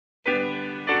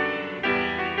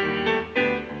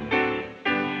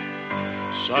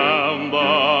Sound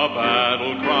the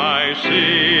battle cry,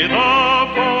 see the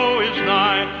foe is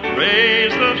nigh,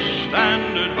 raise the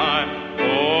standard high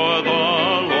for the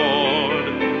Lord.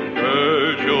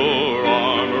 Gird your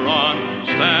armor on,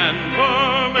 stand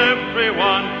firm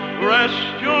everyone, rest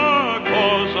your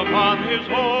cause upon his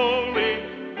holy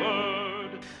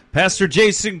word. Pastor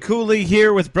Jason Cooley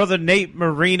here with Brother Nate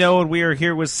Marino, and we are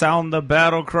here with Sound the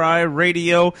Battle Cry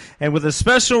Radio, and with a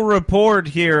special report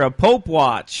here, a Pope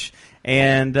Watch.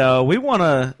 And we got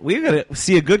to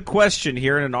see a good question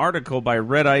here in an article by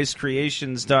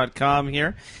redicecreations.com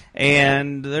here.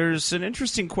 And there's an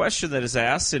interesting question that is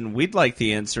asked, and we'd like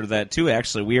the answer to that too.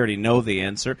 Actually, we already know the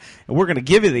answer, and we're going to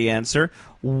give you the answer.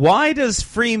 Why does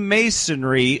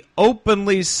Freemasonry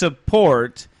openly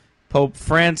support Pope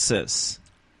Francis?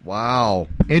 Wow.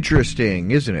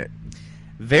 Interesting, isn't it?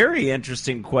 Very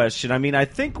interesting question. I mean, I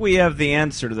think we have the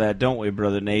answer to that, don't we,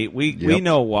 Brother Nate? We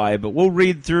know why, but we'll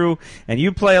read through, and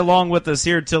you play along with us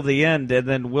here till the end, and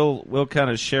then we'll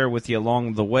kind of share with you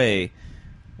along the way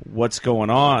what's going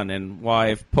on and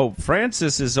why Pope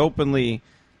Francis is openly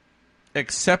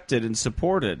accepted and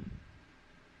supported.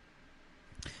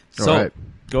 So, right.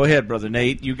 Go ahead, Brother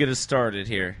Nate. You get us started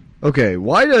here. Okay,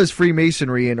 why does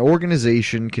Freemasonry, an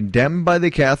organization condemned by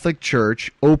the Catholic Church,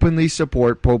 openly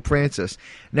support Pope Francis?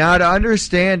 Now, to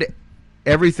understand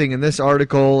everything in this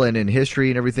article and in history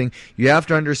and everything, you have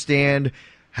to understand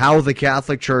how the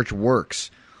Catholic Church works.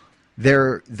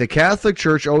 The Catholic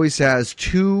Church always has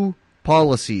two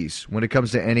policies when it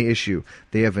comes to any issue.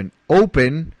 They have an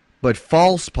open but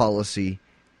false policy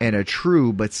and a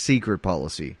true but secret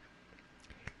policy.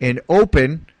 In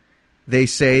open, they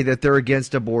say that they're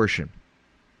against abortion.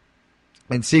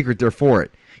 In secret, they're for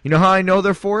it. You know how I know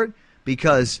they're for it?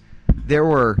 Because there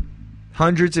were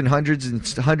hundreds and hundreds and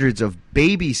hundreds of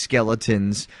baby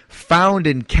skeletons found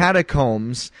in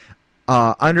catacombs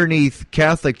underneath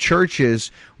Catholic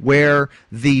churches where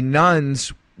the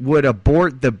nuns would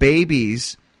abort the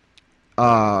babies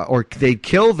or they'd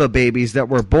kill the babies that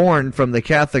were born from the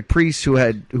Catholic priests who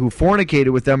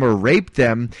fornicated with them or raped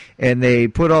them, and they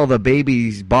put all the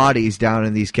babies' bodies down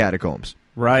in these catacombs.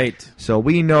 Right. So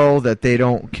we know that they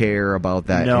don't care about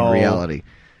that in reality.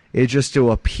 It's just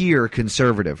to appear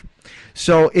conservative.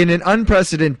 So in an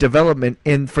unprecedented development,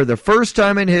 and for the first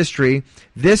time in history,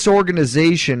 this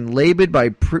organization, labeled by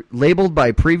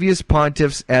previous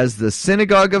pontiffs as the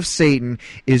Synagogue of Satan,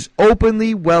 is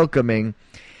openly welcoming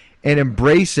and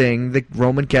embracing the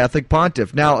Roman Catholic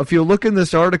pontiff. Now, if you look in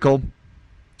this article,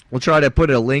 we'll try to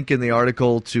put a link in the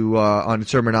article to on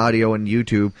Sermon Audio and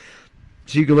YouTube,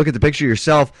 so you can look at the picture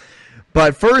yourself.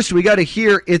 But first, we got to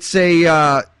hear it's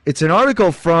an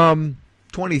article from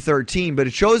 2013, but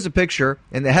it shows a picture,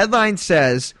 and the headline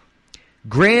says,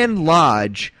 "Grand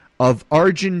Lodge of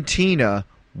Argentina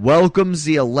welcomes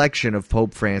the election of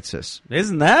Pope Francis."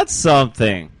 Isn't that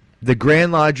something? The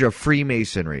Grand Lodge of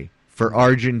Freemasonry for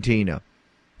Argentina.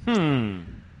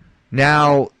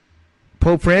 Now,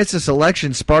 Pope Francis'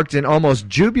 election sparked an almost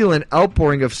jubilant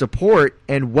outpouring of support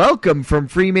and welcome from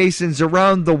Freemasons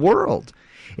around the world.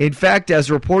 In fact,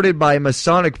 as reported by a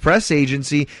Masonic press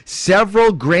agency,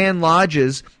 several Grand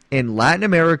Lodges in Latin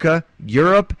America,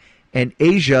 Europe, and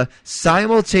Asia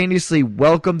simultaneously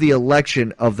welcomed the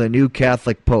election of the new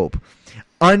Catholic Pope.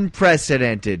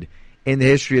 Unprecedented in the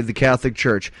history of the Catholic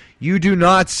Church. You do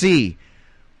not see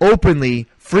openly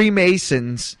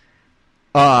Freemasons,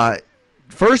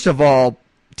 first of all,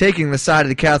 taking the side of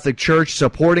the Catholic Church,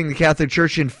 supporting the Catholic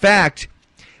Church. In fact,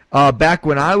 back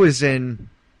when I was in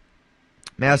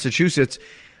Massachusetts,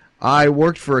 I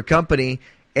worked for a company,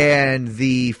 and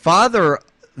the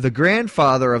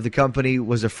grandfather of the company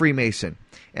was a Freemason.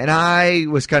 And I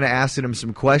was kind of asking him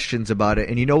some questions about it.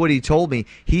 And you know what he told me?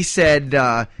 He said,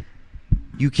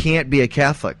 you can't be a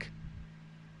Catholic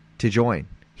to join.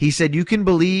 He said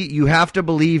you have to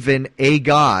believe in a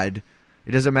God.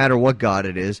 It doesn't matter what God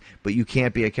it is, but you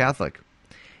can't be a Catholic.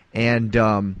 And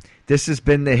this has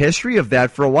been the history of that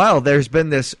for a while. There's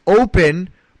been this open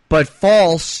but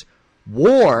false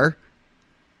war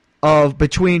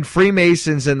between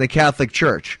Freemasons and the Catholic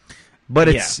Church.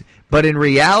 But in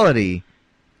reality,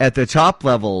 at the top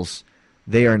levels,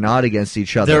 they are not against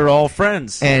each other. They're all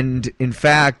friends. And in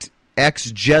fact,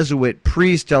 ex-Jesuit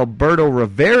priest Alberto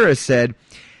Rivera said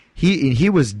he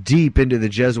was deep into the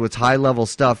Jesuits' high-level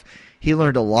stuff. He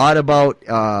learned a lot about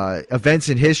events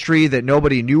in history that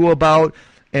nobody knew about.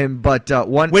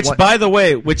 Which, by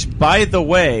the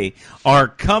way, are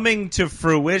coming to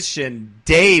fruition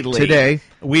daily. Today.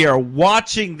 We are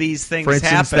watching these things happen. For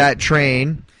instance, that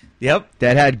train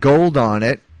that had gold on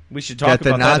it. We should talk that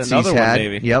about the Nazis that another had.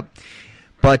 one, maybe. Yep.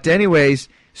 But anyways,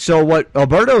 so what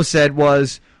Alberto said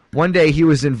was, one day he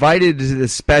was invited to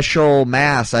this special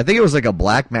mass. I think it was like a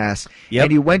black mass. Yep.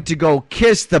 And he went to go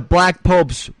kiss the Black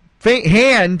Pope's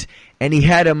hand, and he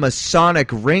had a Masonic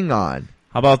ring on.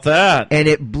 How about that? And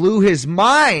it blew his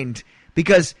mind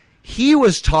because he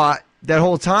was taught that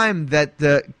whole time that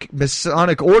the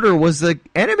Masonic order was the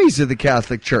enemies of the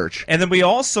Catholic Church. And then we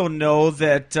also know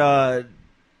that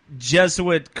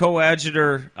Jesuit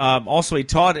coadjutor, also he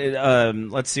taught,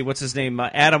 let's see, what's his name?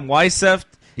 Adam Weishaupt.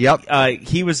 Yep.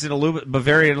 He was in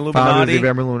Bavarian Founder of Illuminati. the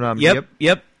Bavarian Illuminati.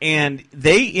 Yep. And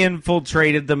they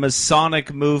infiltrated the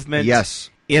Masonic movement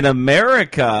in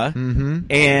America,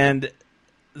 and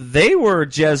they were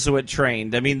Jesuit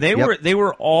trained. I mean, they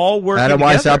were all working Adam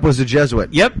together. Weishaupt was a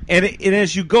Jesuit. Yep, and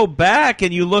as you go back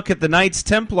and you look at the Knights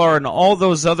Templar and all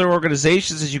those other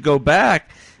organizations as you go back,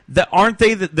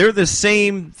 they're the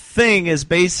same thing as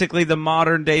basically the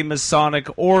modern day Masonic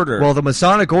order. Well, the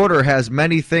Masonic order has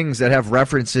many things that have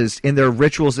references in their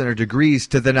rituals and their degrees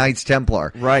to the Knights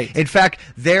Templar. Right. In fact,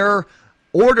 their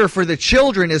order for the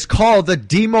children is called the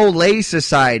De Molay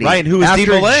Society. Right, and who is De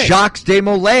Molay? After Jacques de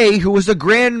Molay, who was the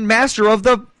Grand Master of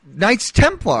the Knights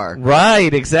Templar.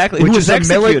 Right, exactly. Who was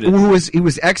executed. He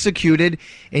was executed,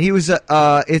 and he was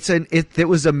it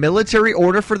was a military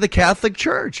order for the Catholic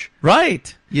Church.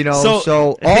 Right. You know,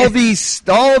 so all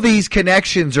these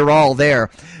connections are all there.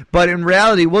 But in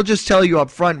reality, we'll just tell you up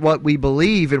front what we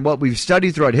believe and what we've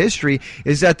studied throughout history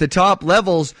is at the top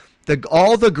levels,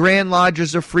 all the Grand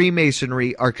Lodges of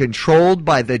Freemasonry are controlled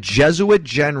by the Jesuit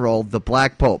general, the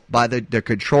Black Pope. They're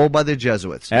controlled by the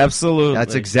Jesuits. Absolutely.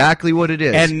 That's exactly what it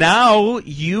is. And now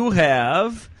you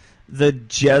have the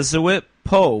Jesuit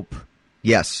Pope.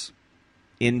 Yes.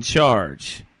 In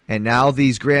charge. And now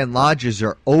these Grand Lodges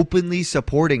are openly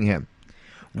supporting him.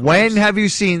 When have you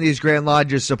seen these Grand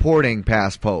Lodges supporting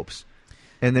past popes?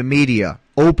 In the media,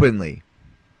 openly.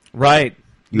 Right.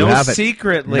 You haven't.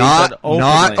 Secretly, but openly.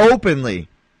 Not openly.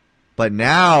 But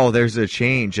now there's a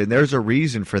change, and there's a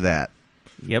reason for that.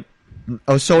 Yep.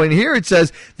 Oh, so in here it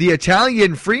says, the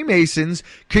Italian Freemasons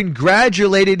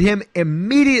congratulated him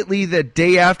immediately the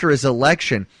day after his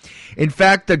election. In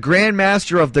fact, the Grand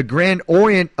Master of the Grand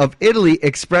Orient of Italy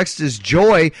expressed his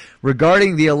joy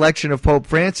regarding the election of Pope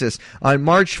Francis. On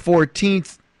March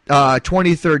 14th,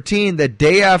 2013, the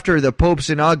day after the Pope's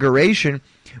inauguration,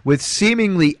 with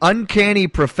seemingly uncanny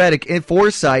prophetic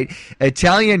foresight,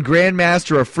 Italian Grand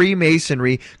Master of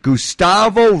Freemasonry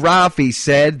Gustavo Raffi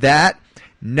said that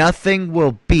nothing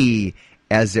will be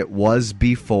as it was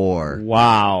before.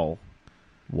 Wow.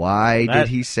 Why did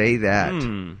he say that?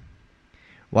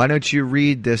 Why don't you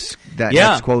read that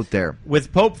next quote there?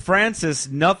 With Pope Francis,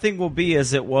 nothing will be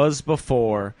as it was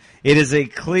before. It is a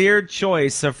clear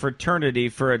choice of fraternity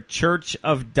for a church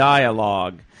of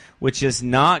dialogue, which is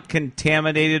not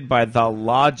contaminated by the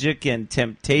logic and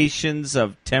temptations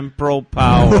of temporal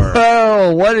power.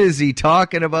 Whoa, what is he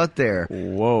talking about there?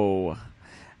 Whoa.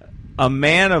 A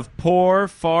man of poor,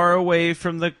 far away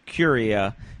from the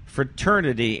curia,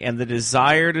 fraternity, and the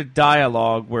desire to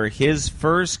dialogue were his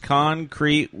first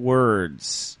concrete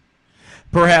words.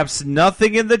 Perhaps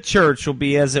nothing in the church will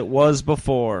be as it was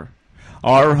before.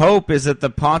 Our hope is that the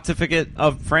pontificate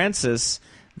of Francis,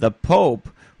 the Pope,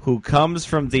 who comes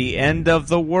from the end of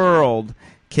the world,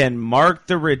 can mark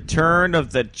the return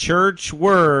of the church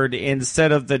word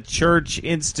instead of the church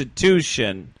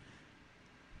institution,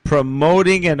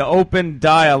 promoting an open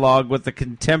dialogue with the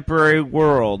contemporary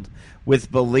world,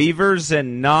 with believers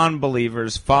and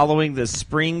non-believers following the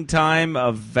springtime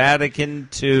of Vatican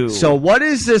II. So what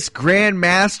is this Grand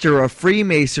Master of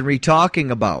Freemasonry talking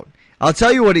about? I'll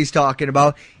tell you what he's talking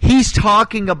about. He's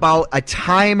talking about a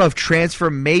time of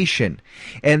transformation,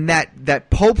 and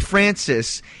that Pope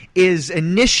Francis is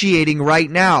initiating right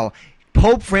now.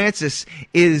 Pope Francis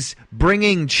is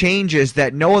bringing changes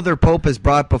that no other pope has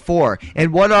brought before.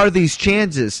 And what are these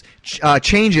changes?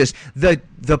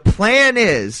 The plan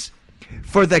is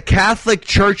for the Catholic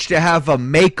Church to have a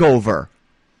makeover,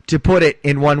 to put it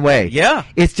in one way. Yeah.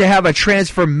 It's to have a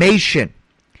transformation.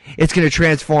 It's going to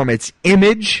transform its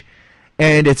image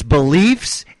and its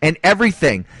beliefs and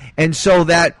everything. And so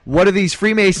that, what are these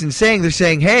Freemasons saying? They're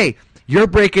saying, hey, you're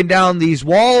breaking down these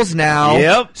walls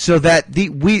now, so that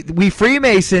we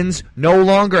Freemasons no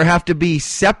longer have to be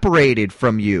separated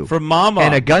from you, from Mama,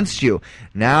 and against you.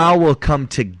 Now we'll come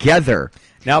together.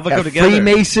 Now they'll go together.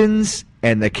 Freemasons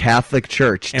and the Catholic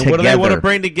Church and together. What do they want to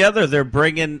bring together? They're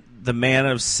bringing the man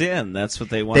of sin. That's what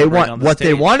they want to bring on the what stage.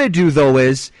 They want to do, though,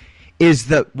 is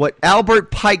what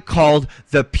Albert Pike called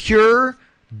the pure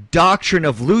doctrine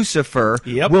of Lucifer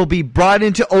will be brought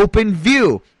into open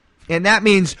view. And that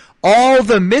means all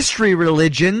the mystery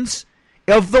religions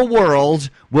of the world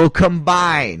will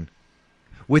combine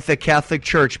with the Catholic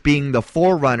Church being the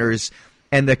forerunners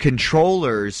and the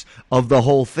controllers of the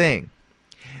whole thing.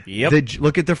 Yep.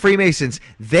 Look at the Freemasons.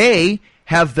 They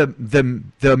have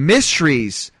the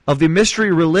mysteries of the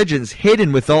mystery religions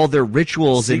hidden with all their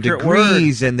rituals Secret and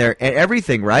degrees and their and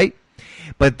everything, right?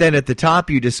 But then at the top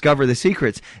you discover the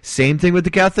secrets. Same thing with the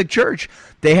Catholic Church.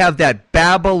 They have that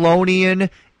Babylonian,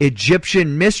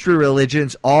 Egyptian mystery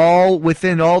religions all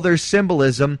within all their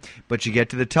symbolism, but you get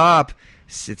to the top,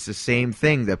 it's the same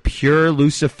thing, the pure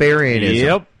Luciferianism.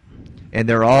 Yep. And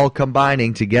they're all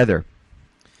combining together.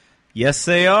 Yes,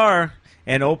 they are.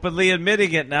 And openly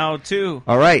admitting it now, too.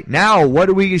 All right. Now, what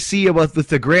do we see about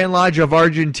the Grand Lodge of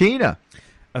Argentina?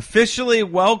 Officially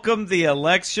welcomed the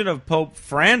election of Pope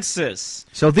Francis.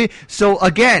 So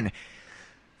again,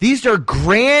 these are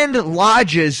grand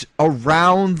lodges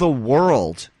around the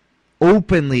world,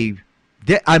 openly.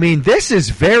 I mean, this is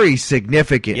very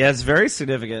significant. Yeah, it's very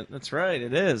significant. That's right,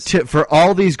 it is. For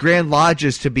all these grand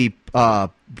lodges to be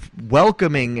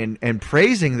welcoming and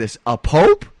praising a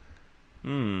pope?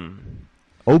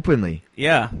 Openly.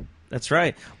 Yeah, that's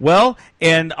right. Well,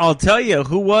 and I'll tell you,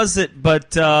 who was it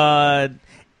but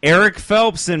Eric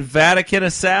Phelps in Vatican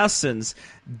Assassins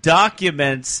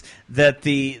documents that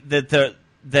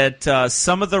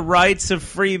some of the rites of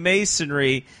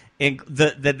Freemasonry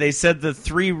that they said the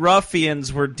three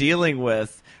ruffians were dealing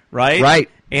with, right? Right.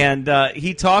 And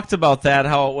he talked about that,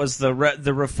 how it was the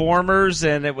reformers,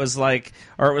 and it was like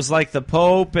the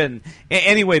Pope, and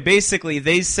anyway, basically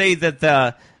they say that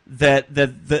the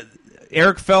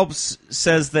Eric Phelps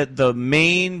says that the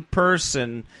main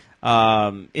person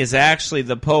is actually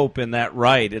the Pope in that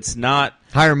rite. It's not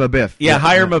Hiram Abiff. Yeah,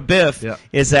 Hiram Abiff Yeah.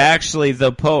 is actually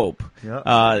the Pope,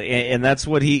 Yeah. and that's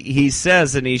what he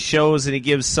says, and he shows, and he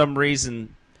gives some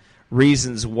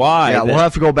reasons why. Yeah, we'll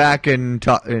have to go back and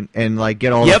talk, and like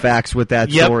get all the facts with that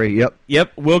story.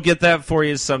 Yep, we'll get that for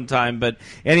you sometime. But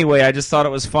anyway, I just thought it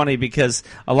was funny because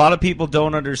a lot of people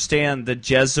don't understand the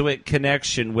Jesuit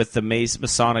connection with the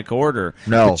Masonic order.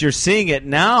 No. But you're seeing it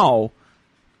now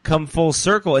come full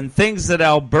circle, and things that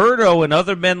Alberto and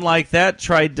other men like that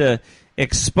tried to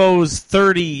expose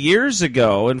 30 years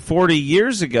ago and 40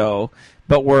 years ago,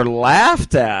 but were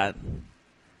laughed at.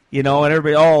 You know, and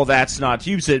everybody, that's not,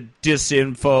 you said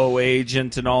disinfo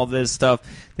agent and all this stuff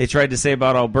they tried to say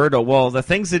about Alberto. Well, the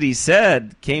things that he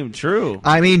said came true.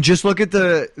 I mean, just look at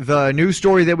the news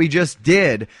story that we just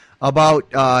did about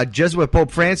Jesuit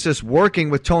Pope Francis working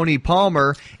with Tony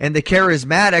Palmer and the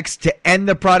Charismatics to end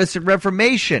the Protestant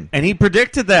Reformation. And he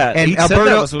predicted that. And he said that was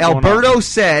what was going on. Alberto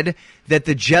said that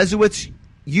the Jesuits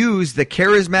use the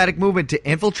charismatic movement to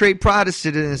infiltrate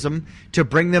Protestantism to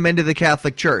bring them into the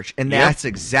Catholic Church. And that's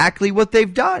exactly what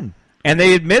they've done. And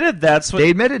they admitted that's what... They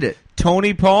admitted it.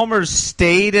 Tony Palmer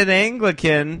stayed an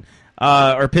Anglican,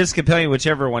 or Episcopalian,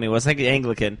 whichever one he was. I think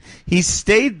Anglican. He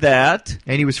stayed that.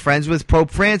 And he was friends with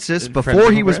Pope Francis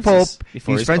before he was Pope.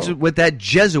 He was friends with that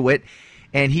Jesuit,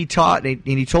 and he taught, and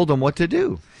he told them what to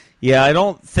do. Yeah, I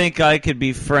don't think I could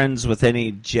be friends with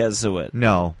any Jesuit.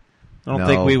 No. I don't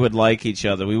think we would like each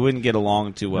other. We wouldn't get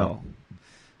along too well.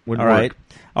 Wouldn't work.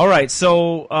 All right.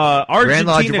 So Argentina, Grand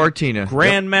Lodge of Argentina.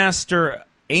 Grandmaster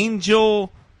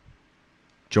Angel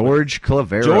George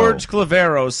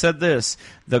Clavero said this: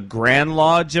 the Grand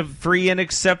Lodge of Free and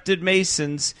Accepted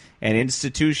Masons, an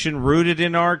institution rooted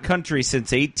in our country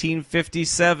since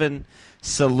 1857,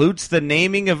 salutes the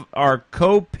naming of our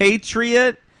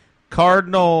co-patriot,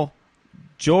 Cardinal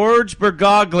George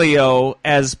Bergoglio,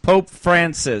 as Pope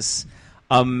Francis,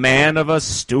 a man of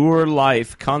austere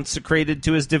life consecrated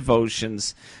to his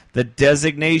devotions. The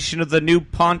designation of the new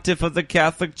pontiff of the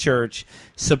Catholic Church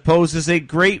supposes a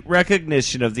great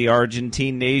recognition of the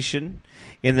Argentine nation.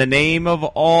 In the name of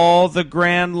all, the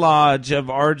Grand Lodge of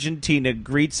Argentina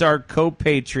greets our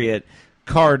co-patriot,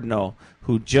 Cardinal,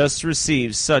 who just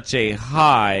received such a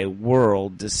high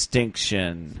world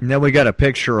distinction. And then we got a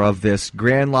picture of this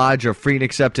Grand Lodge of Free and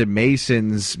Accepted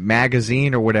Masons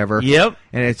magazine or whatever. Yep.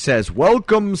 And it says,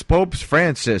 welcomes Pope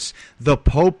Francis, the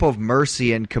Pope of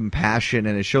Mercy and Compassion.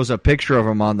 And it shows a picture of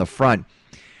him on the front.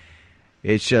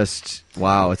 It's just,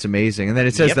 wow, it's amazing. And then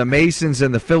it says the Masons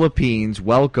in the Philippines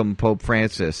welcome Pope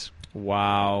Francis.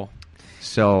 Wow.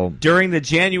 So during the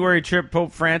January trip,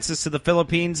 Pope Francis to the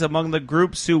Philippines, among the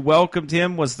groups who welcomed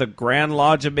him was the Grand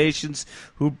Lodge of Masons,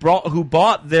 who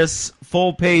bought this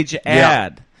full-page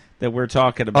ad that we're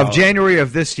talking about. Of January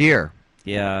of this year.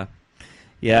 Yeah.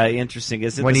 Yeah, interesting,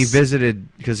 isn't it? When he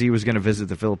visited, because he was going to visit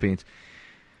the Philippines.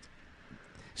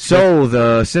 So,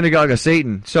 the Synagogue of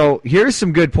Satan. So, here's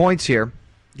some good points here.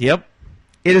 Yep.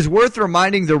 It is worth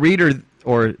reminding the reader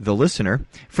or the listener,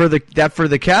 for the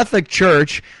Catholic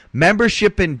Church,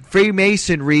 membership in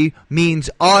Freemasonry means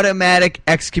automatic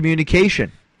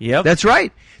excommunication. Yep. That's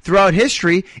right. Throughout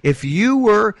history, if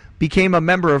you became a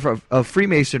member of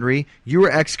Freemasonry, you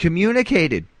were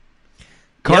excommunicated.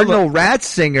 Cardinal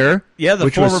Ratzinger, the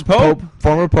which former was Pope.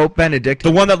 Former Pope Benedict.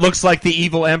 The one that looks like the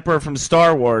evil emperor from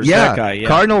Star Wars. Yeah, that guy. Yeah.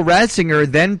 Cardinal Ratzinger,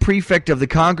 then prefect of the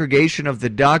Congregation of the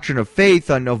Doctrine of Faith,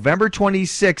 on November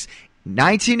 26,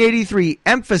 1983,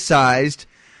 emphasized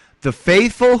the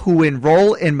faithful who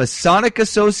enroll in Masonic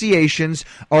associations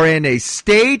are in a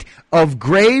state of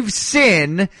grave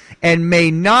sin and may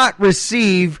not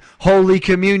receive Holy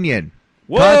Communion.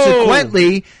 Whoa.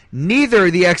 Consequently,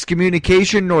 neither the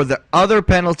excommunication nor the other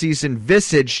penalties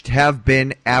envisaged have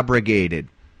been abrogated.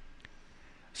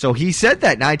 So he said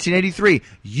that, 1983.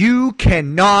 You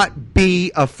cannot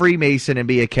be a Freemason and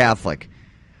be a Catholic.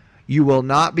 You will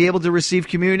not be able to receive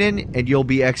communion, and you'll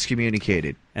be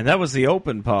excommunicated. And that was the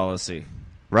open policy.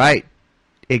 Right.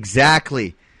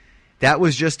 Exactly. That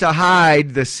was just to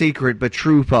hide the secret but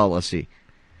true policy.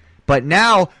 But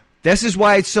now, this is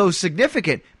why it's so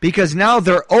significant, because now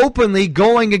they're openly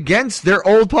going against their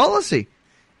old policy.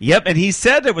 Yep, and he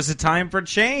said it was a time for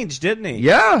change, didn't he?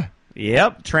 Yeah.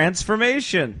 Yep,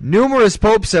 transformation. Numerous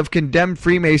popes have condemned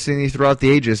Freemasonry throughout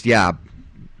the ages. Yeah,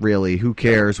 really, who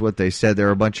cares what they said? They're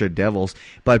a bunch of devils.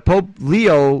 But Pope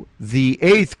Leo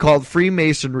VIII called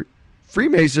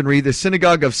Freemasonry the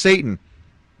synagogue of Satan.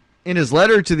 In his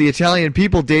letter to the Italian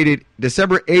people dated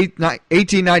December 8,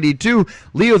 1892,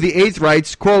 Leo VIII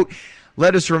writes, quote,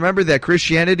 "Let us remember that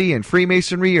Christianity and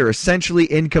Freemasonry are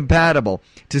essentially incompatible,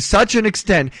 to such an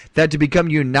extent that to become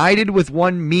united with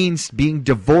one means being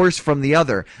divorced from the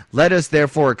other. Let us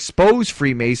therefore expose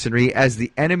Freemasonry as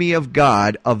the enemy of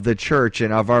God, of the Church,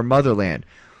 and of our motherland."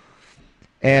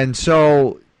 And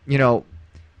so,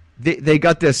 they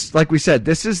got this, like we said,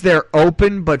 this is their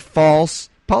open but false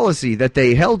policy that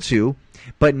they held to,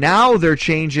 but now they're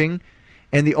changing,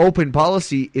 and the open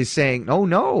policy is saying, oh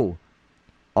no,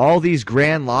 all these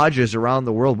grand lodges around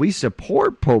the world, we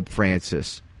support Pope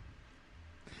Francis.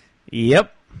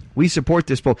 Yep. We support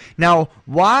this Pope. Now,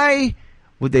 why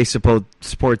would they support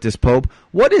this Pope?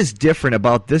 What is different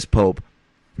about this Pope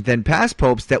than past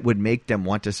popes that would make them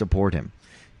want to support him?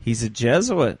 He's a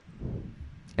Jesuit.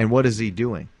 And what is he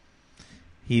doing?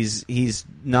 He's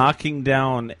knocking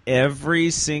down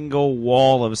every single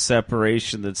wall of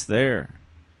separation that's there.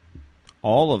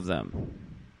 All of them.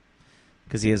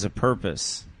 Because he has a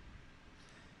purpose.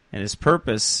 And his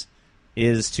purpose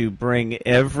is to bring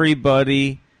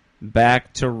everybody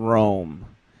back to Rome.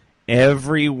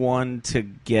 Everyone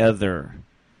together.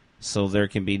 So there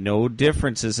can be no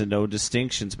differences and no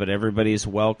distinctions, but everybody is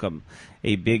welcome.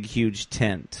 A big, huge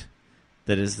tent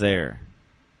that is there.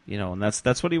 And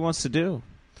that's what he wants to do.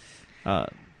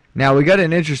 Now, we got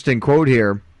an interesting quote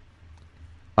here.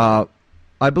 I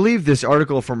believe this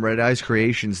article from Red Eyes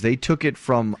Creations, they took it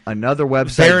from another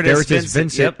website, Veritas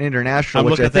Vincent yep. International,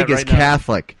 which I think is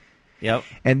Catholic. Yep.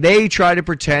 And they try to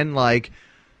pretend like,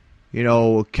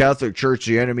 Catholic Church,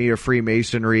 the enemy of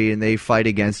Freemasonry, and they fight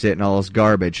against it and all this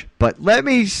garbage. But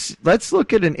let's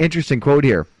look at an interesting quote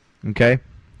here, okay?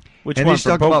 Which one,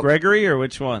 from Pope Gregory, or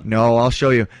which one? No, I'll show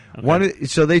you. Okay.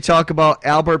 So they talk about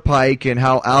Albert Pike and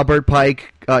how Albert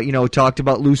Pike, talked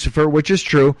about Lucifer, which is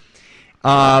true.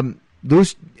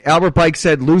 Albert Pike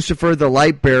said, "Lucifer, the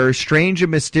light bearer, strange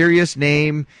and mysterious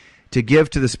name to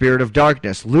give to the spirit of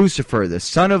darkness. Lucifer, the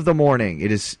son of the morning.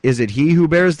 Is it he who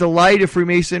bears the light of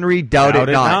Freemasonry? Doubt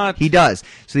it not. He does."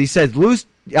 So he said,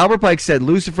 Albert Pike said,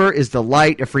 "Lucifer is the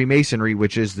light of Freemasonry,"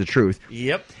 which is the truth.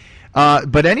 Yep.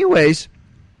 But anyways,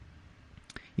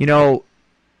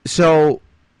 so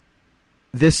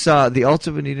this the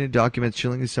ultimate needed documents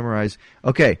chillingly summarized.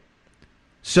 Okay,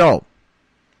 so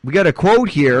we got a quote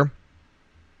here.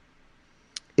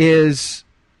 Is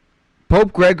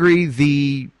Pope Gregory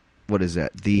the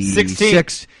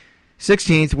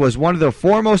 16th was one of the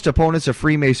foremost opponents of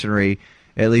Freemasonry,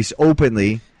 at least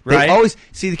openly. Right. They always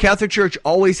the Catholic Church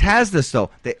always has this,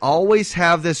 though. They always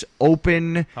have this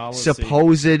open policy.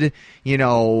 Supposed,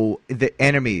 the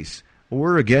enemies.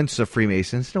 We're against the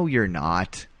Freemasons. No, you're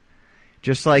not.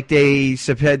 Just like they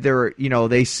said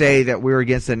they say that we're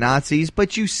against the Nazis,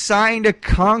 but you signed a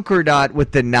concordat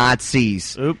with the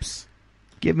Nazis. Oops.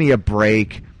 Give me a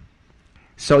break.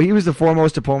 So he was the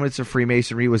foremost opponent of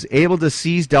Freemasonry, was able to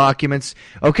seize documents.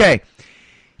 Okay.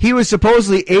 He was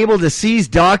supposedly able to seize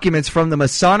documents from the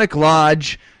Masonic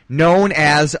Lodge known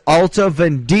as Alta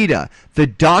Vendita. The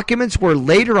documents were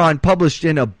later on published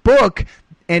in a book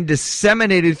and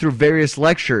disseminated through various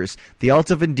lectures. The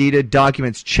Alta Vendita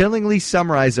documents chillingly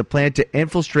summarize a plan to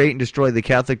infiltrate and destroy the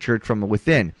Catholic Church from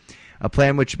within, a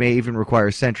plan which may even require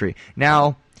a century.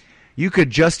 Now, you could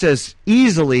just as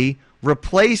easily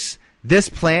replace this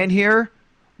plan here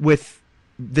with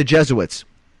the Jesuits,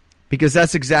 because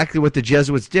that's exactly what the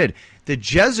Jesuits did. The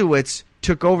Jesuits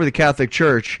took over the Catholic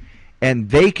Church, and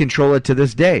they control it to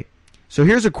this day. So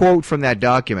here's a quote from that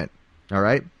document, all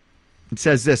right? It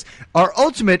says this: "Our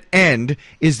ultimate end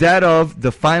is that of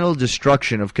the final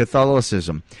destruction of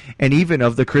Catholicism, and even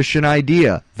of the Christian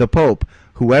idea. The Pope,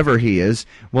 whoever he is,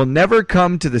 will never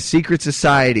come to the secret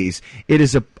societies. It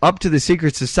is up to the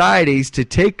secret societies to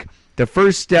take the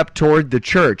first step toward the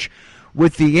Church,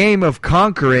 with the aim of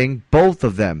conquering both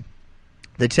of them.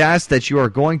 The task that you are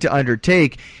going to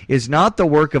undertake is not the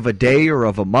work of a day or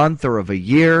of a month or of a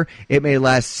year. It may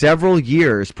last several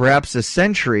years, perhaps a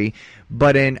century,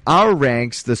 but in our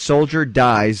ranks the soldier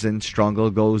dies and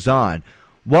struggle goes on.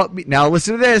 Now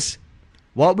listen to this.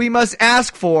 What we must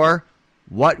ask for,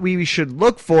 what we should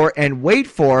look for and wait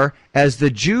for, as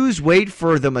the Jews wait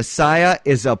for the Messiah,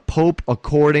 is a pope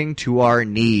according to our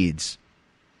needs."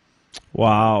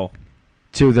 Wow.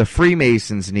 To the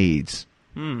Freemasons' needs.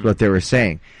 What they were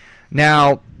saying.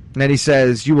 Now, then he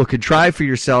says, "You will contrive for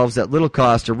yourselves at little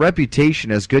cost a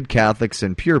reputation as good Catholics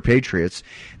and pure patriots.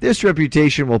 This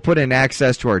reputation will put in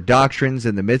access to our doctrines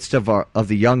in the midst of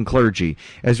the young clergy,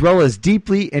 as well as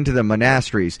deeply into the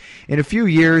monasteries. In a few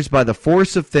years, by the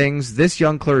force of things, this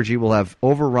young clergy will have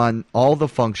overrun all the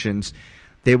functions.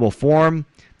 They will form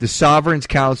the sovereign's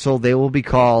council. They will be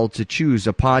called to choose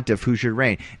a pontiff who should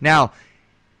reign." Now,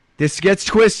 this gets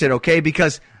twisted, okay,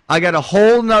 because I got a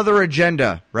whole nother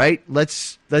agenda, right?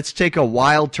 Let's take a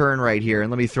wild turn right here, and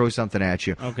let me throw something at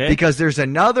you. Okay. Because there's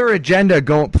another agenda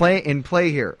in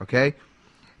play here, okay?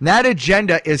 And that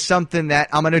agenda is something that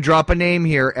I'm going to drop a name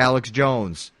here, Alex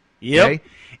Jones. Yep. Okay?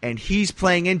 And he's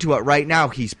playing into it right now.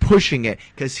 He's pushing it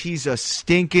because he's a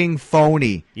stinking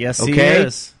phony. Yes, okay? he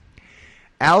is.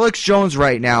 Alex Jones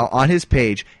right now on his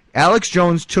page, Alex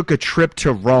Jones took a trip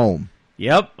to Rome.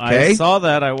 Yep, Okay? I saw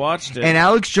that. I watched it. And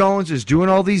Alex Jones is doing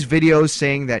all these videos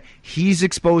saying that he's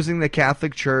exposing the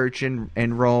Catholic Church and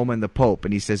Rome and the Pope.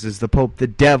 And he says, is the Pope the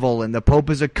devil? And the Pope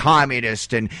is a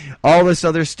communist and all this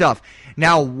other stuff.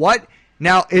 Now,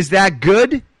 is that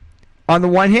good on the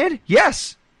one hand?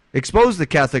 Yes. Expose the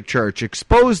Catholic Church.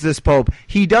 Expose this Pope.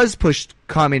 He does push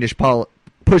communist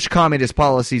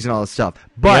policies and all this stuff.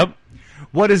 But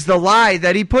what is the lie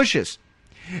that he pushes?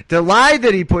 The lie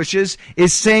that he pushes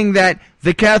is saying that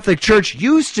the Catholic Church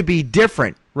used to be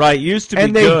different. Right, used to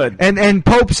be good. And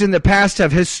popes in the past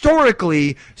have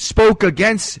historically spoke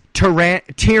against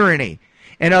tyranny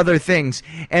and other things.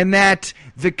 And that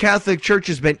the Catholic Church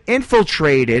has been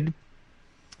infiltrated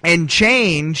and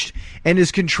changed and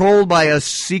is controlled by a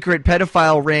secret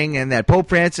pedophile ring, and that Pope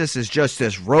Francis is just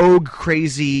this rogue,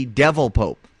 crazy devil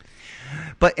pope.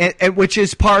 But which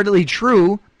is partly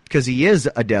true, because he is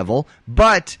a devil,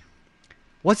 but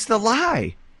what's the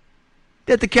lie?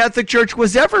 That the Catholic Church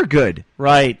was ever good.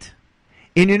 Right.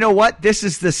 And you know what? This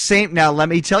is the same. Now, let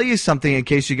me tell you something in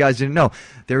case you guys didn't know.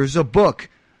 There's a book.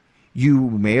 You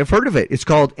may have heard of it. It's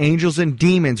called Angels and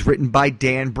Demons, written by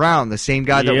Dan Brown, the same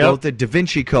guy that wrote the Da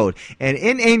Vinci Code. And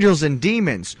in Angels and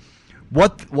Demons,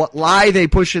 what lie they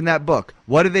push in that book?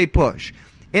 What do they push?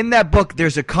 In that book,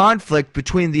 there's a conflict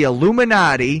between the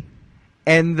Illuminati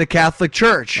and the Catholic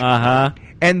Church. Uh-huh.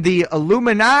 And the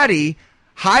Illuminati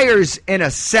hires an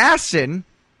assassin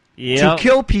to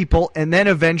kill people, and then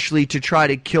eventually to try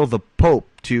to kill the Pope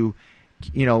for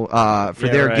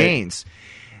their gains.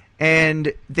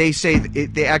 And they say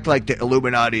they act like the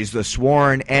Illuminati is the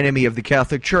sworn enemy of the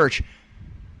Catholic Church.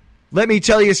 Let me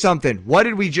tell you something. What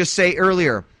did we just say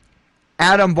earlier?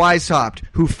 Adam Weishaupt,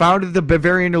 who founded the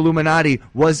Bavarian Illuminati,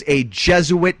 was a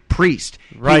Jesuit priest.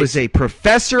 Right. He was a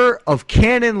professor of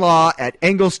canon law at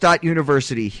Ingolstadt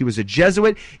University. He was a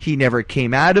Jesuit. He never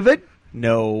came out of it.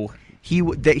 No.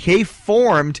 He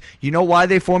formed, you know why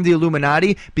they formed the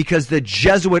Illuminati? Because the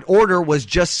Jesuit order was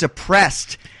just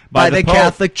suppressed by the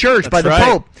Catholic Church, by the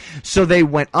Pope. So they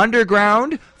went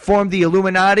underground, formed the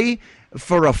Illuminati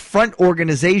for a front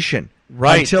organization.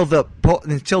 Right. Until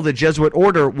the Jesuit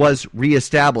order was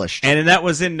reestablished. And that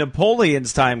was in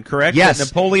Napoleon's time, correct? Yes. That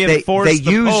Napoleon forced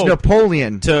they used Pope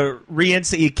Napoleon to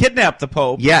reinstate. He kidnapped the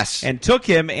Pope. Yes. And took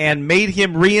him and made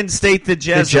him reinstate the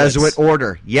Jesuits. The Jesuit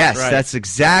order. Yes, right. That's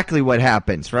exactly what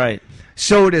happened. That's right.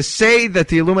 So to say that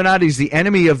the Illuminati is the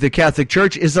enemy of the Catholic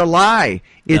Church is a lie.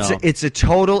 It's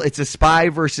a spy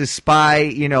versus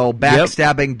spy,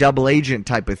 backstabbing double agent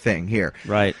type of thing here.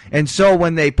 Right. And so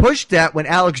when they pushed that, when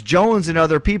Alex Jones and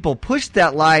other people pushed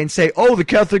that lie and say, oh, the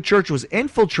Catholic Church was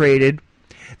infiltrated,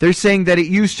 they're saying that it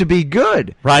used to be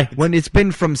good. Right. When it's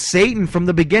been from Satan from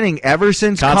the beginning, ever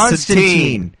since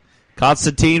Constantine. Go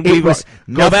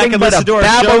back and listen to our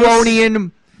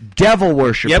Babylonian devil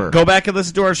worshiper. Yep, go back and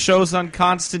listen to our shows on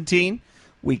Constantine.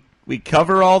 We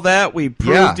cover all that. We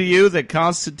prove to you that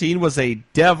Constantine was a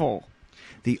devil.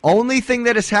 The only thing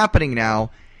that is happening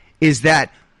now is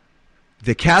that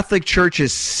the Catholic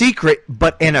Church's secret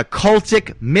but an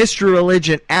occultic mystery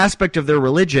religion aspect of their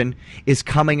religion is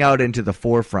coming out into the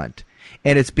forefront.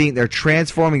 And they're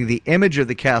transforming the image of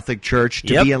the Catholic Church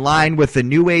to be in line with the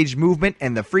New Age movement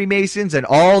and the Freemasons and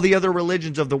all the other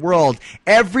religions of the world.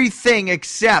 Everything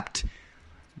except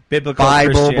biblical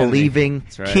Bible-believing,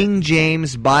 right. King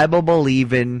James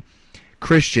Bible-believing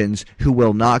Christians who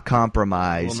will not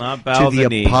compromise to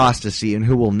the apostasy and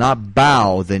who will not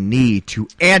bow the knee to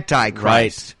Antichrist.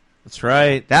 Right. That's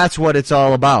right. That's what it's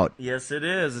all about. Yes, it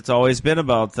is. It's always been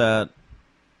about that.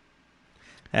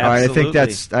 Absolutely. All right,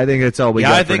 I think that's all we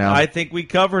got for now. I think we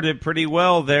covered it pretty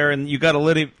well there, and you got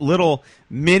a little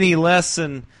mini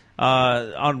lesson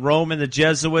on Rome and the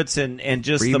Jesuits and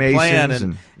just the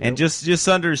plan and just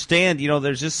understand.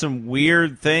 There's just some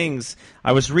weird things.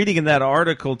 I was reading in that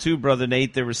article too, Brother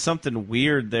Nate. There was something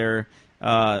weird there.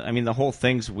 The whole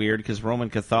thing's weird because Roman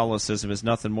Catholicism is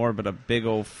nothing more but a big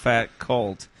old fat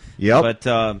cult. Yep.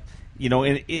 But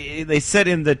they said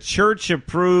in the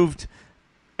church-approved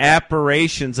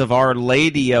apparitions of Our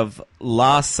Lady of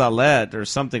La Salette or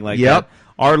something like that.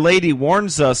 Our Lady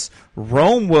warns us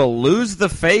Rome will lose the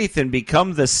faith and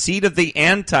become the seat of the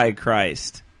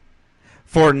Antichrist.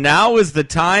 For now is the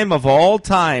time of all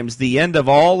times, the end of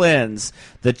all ends.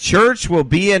 The church will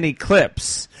be in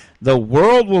eclipse. The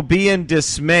world will be in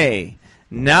dismay.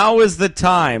 Now is the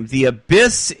time. The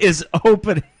abyss is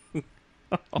opening.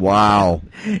 Wow.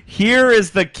 Here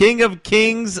is the King of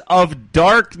Kings of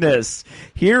darkness.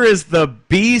 Here is the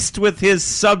beast with his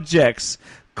subjects,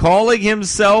 calling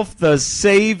himself the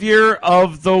Savior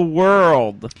of the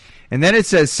world. And then it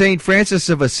says St. Francis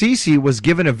of Assisi was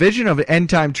given a vision of an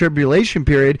end-time tribulation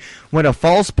period when a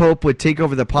false pope would take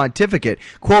over the pontificate.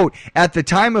 Quote, at the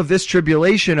time of this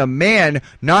tribulation, a man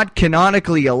not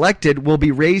canonically elected will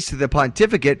be raised to the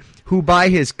pontificate, who by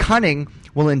his cunning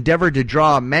will endeavor to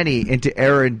draw many into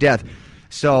error and death.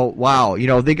 So, wow,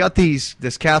 they got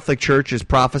this Catholic Church is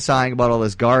prophesying about all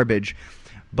this garbage.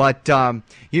 But,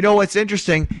 what's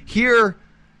interesting? Here,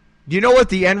 do you know what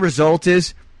the end result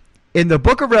is? In the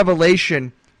book of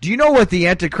Revelation, do you know what the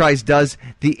Antichrist does?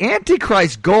 The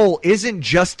Antichrist's goal isn't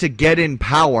just to get in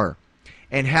power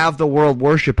and have the world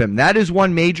worship him. That is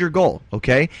one major goal,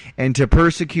 okay? And to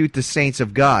persecute the saints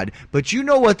of God. But you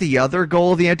know what the other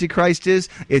goal of the Antichrist is?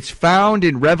 It's found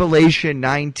in Revelation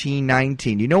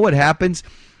 19:19. You know what happens?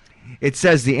 It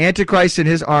says the Antichrist and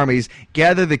his armies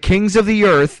gather the kings of the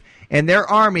earth and their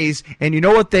armies, and you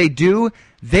know what they do?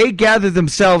 They gather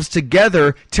themselves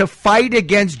together to fight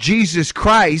against Jesus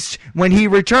Christ when he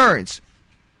returns.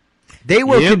 They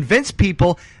will convince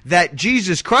people that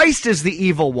Jesus Christ is the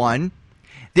evil one.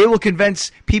 They will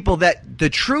convince people that the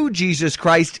true Jesus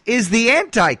Christ is the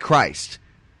Antichrist,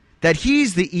 that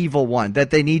he's the evil one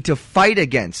that they need to fight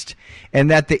against,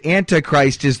 and that the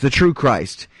Antichrist is the true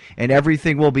Christ, and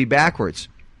everything will be backwards.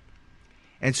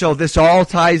 And so this all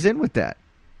ties in with that.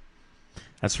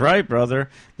 That's right, brother.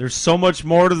 There's so much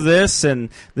more to this, and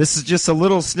this is just a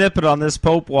little snippet on this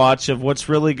Pope Watch of what's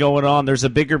really going on. There's a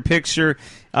bigger picture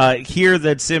here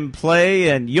that's in play,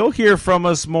 and you'll hear from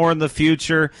us more in the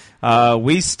future.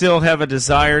 We still have a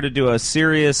desire to do a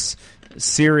serious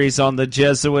series on the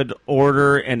Jesuit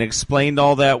order and explain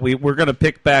all that. We're going to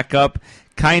pick back up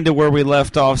kind of where we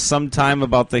left off sometime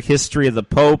about the history of the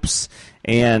popes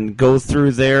and go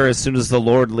through there as soon as the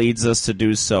Lord leads us to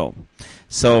do so.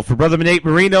 So for Brother Nate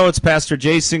Marino, it's Pastor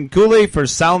Jason Cooley for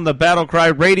Sound the Battle Cry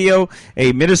Radio,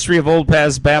 a ministry of Old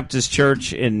Paths Baptist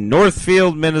Church in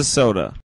Northfield, Minnesota.